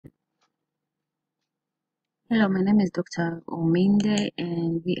Hello, my name is Dr. Ominde,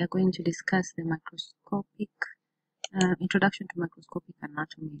 and we are going to discuss the microscopic introduction to microscopic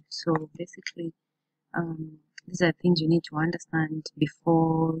anatomy. So basically, these are things you need to understand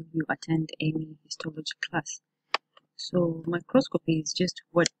before you attend any histology class. So microscopy is just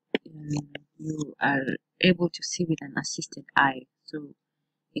what you are able to see with an assisted eye. So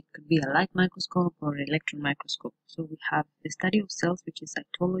it could be a light microscope or electron microscope. So we have the study of cells, which is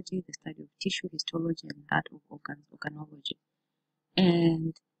cytology, the study of tissue histology, and that of organs, organology.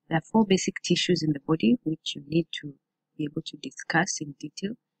 And there are 4 basic tissues in the body which you need to be able to discuss in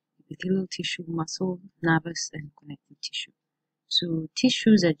detail: epithelial tissue, muscle, nervous, and connective tissue. So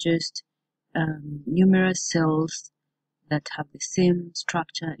tissues are just numerous cells that have the same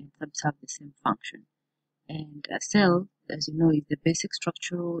structure and have the same function. And a cell, as you know, is the basic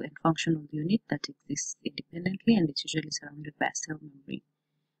structural and functional unit that exists independently, and it's usually surrounded by a cell membrane.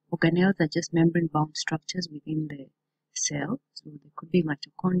 Organelles are just membrane-bound structures within the cell. So there could be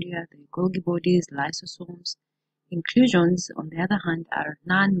mitochondria, the Golgi bodies, lysosomes. Inclusions, on the other hand, are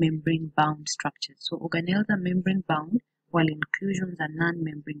non-membrane-bound structures. So organelles are membrane-bound, while inclusions are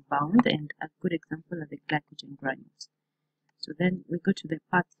non-membrane-bound, and a good example are the glycogen granules. So then we go to the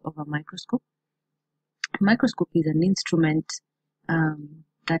parts of a microscope. A microscope is an instrument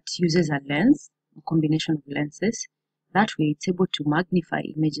that uses a lens, a combination of lenses. That way it's able to magnify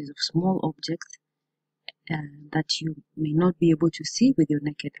images of small objects that you may not be able to see with your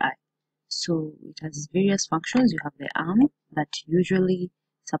naked eye. So it has various functions. You have the arm that usually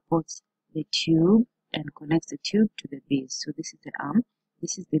supports the tube and connects the tube to the base. So this is the arm.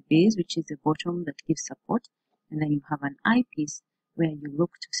 This is the base, which is the bottom that gives support. And then you have an eyepiece where you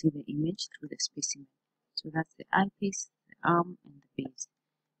look to see the image through the specimen. So that's the eyepiece, the arm, and the base.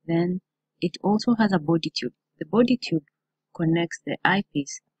 Then it also has a body tube. The body tube connects the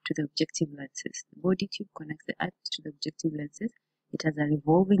eyepiece to the objective lenses. The body tube connects the eyepiece to the objective lenses. It has a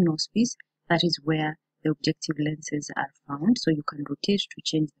revolving nosepiece. That is where the objective lenses are found. So you can rotate to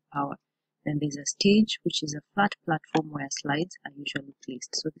change the power. Then there's a stage, which is a flat platform where slides are usually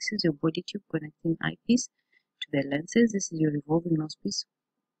placed. So this is your body tube connecting eyepiece to the lenses. This is your revolving nosepiece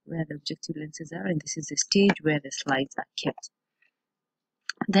where the objective lenses are, and this is the stage where the slides are kept.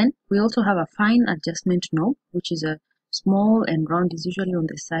 Then we also have a fine adjustment knob, which is a small and round, is usually on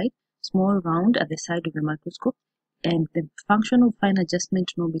the side, small round at the side of the microscope, and the function of fine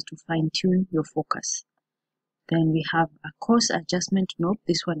adjustment knob is to fine-tune your focus. Then we have a coarse adjustment knob.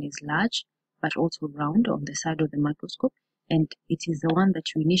 This one is large but also round on the side of the microscope, and it is the one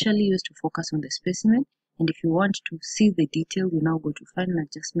that you initially use to focus on the specimen. And if you want to see the detail, you now go to fine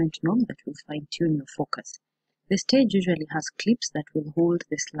adjustment knob that will fine-tune your focus. The stage usually has clips that will hold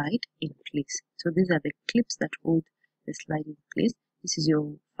the slide in place. So these are the clips that hold the slide in place. This is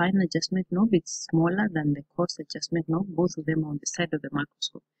your fine adjustment knob. It's smaller than the coarse adjustment knob. Both of them are on the side of the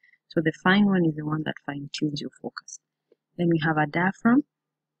microscope. So the fine one is the one that fine-tunes your focus. Then we have a diaphragm.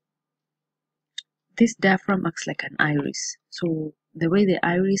 This diaphragm acts like an iris. So the way the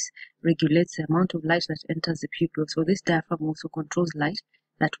iris regulates the amount of light that enters the pupil, so this diaphragm also controls light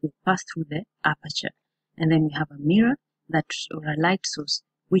that will pass through the aperture. And then we have a mirror or a light source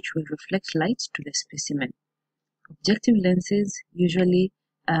which will reflect light to the specimen. Objective lenses usually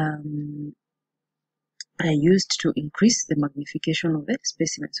are used to increase the magnification of the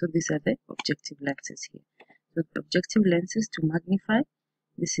specimen. So these are the objective lenses here. So the objective lenses to magnify.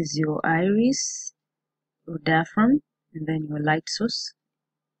 This is your iris, your diaphragm, and then your light source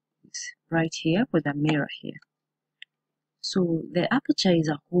is right here with a mirror here. So the aperture is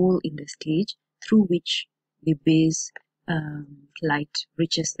a hole in the stage through which the base light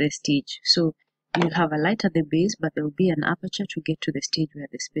reaches the stage. So you'll have a light at the base, but there will be an aperture to get to the stage where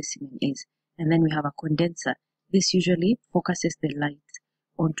the specimen is. And then we have a condenser. This usually focuses the light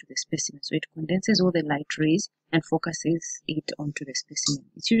onto the specimen. So it condenses all the light rays and focuses it onto the specimen.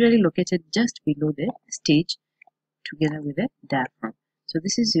 It's usually located just below the stage together with the diaphragm. So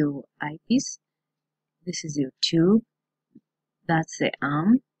this is your eyepiece. This is your tube. That's the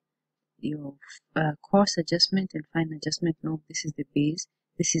arm. Your coarse adjustment and fine adjustment knob. This is the base.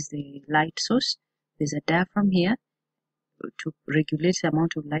 This is the light source. There's a diaphragm here to regulate the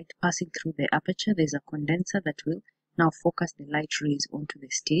amount of light passing through the aperture. There's a condenser that will now focus the light rays onto the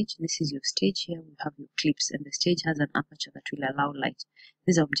stage. This is your stage here. We have your clips, and the stage has an aperture that will allow light.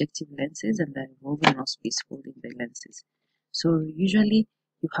 These are objective lenses, and the revolving nosepiece holding the lenses. So usually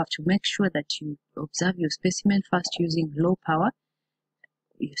you have to make sure that you observe your specimen first using low power.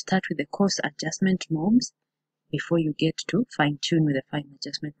 You start with the coarse adjustment knobs before you get to fine-tune with the fine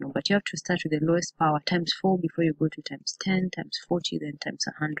adjustment knob. But you have to start with the lowest power, times 4, before you go to times 10, times 40, then times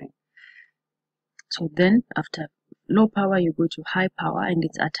 100. So then after low power, you go to high power, and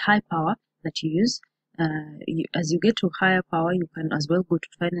it's at high power that you use. As you get to higher power, you can as well go to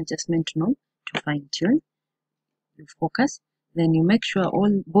fine adjustment knob to fine tune your focus. Then you make sure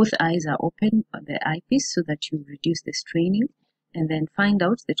both eyes are open on the eyepiece so that you reduce the straining, and then find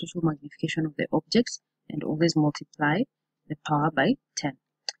out the total magnification of the object and always multiply the power by 10.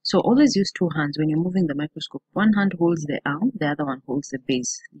 So always use two hands when you're moving the microscope. One hand holds the arm, the other one holds the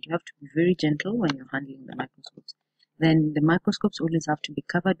base. You have to be very gentle when you're handling the microscopes. Then the microscopes always have to be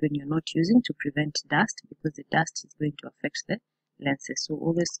covered when you're not using to prevent dust, because the dust is going to affect the lenses. So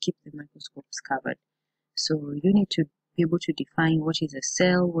always keep the microscopes covered. So you need to be able to define what is a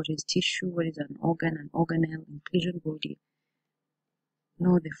cell, what is tissue, what is an organ, an organelle, inclusion body.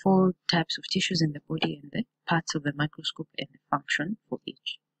 Know the 4 types of tissues in the body and the parts of the microscope and the function for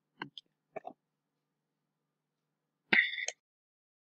each.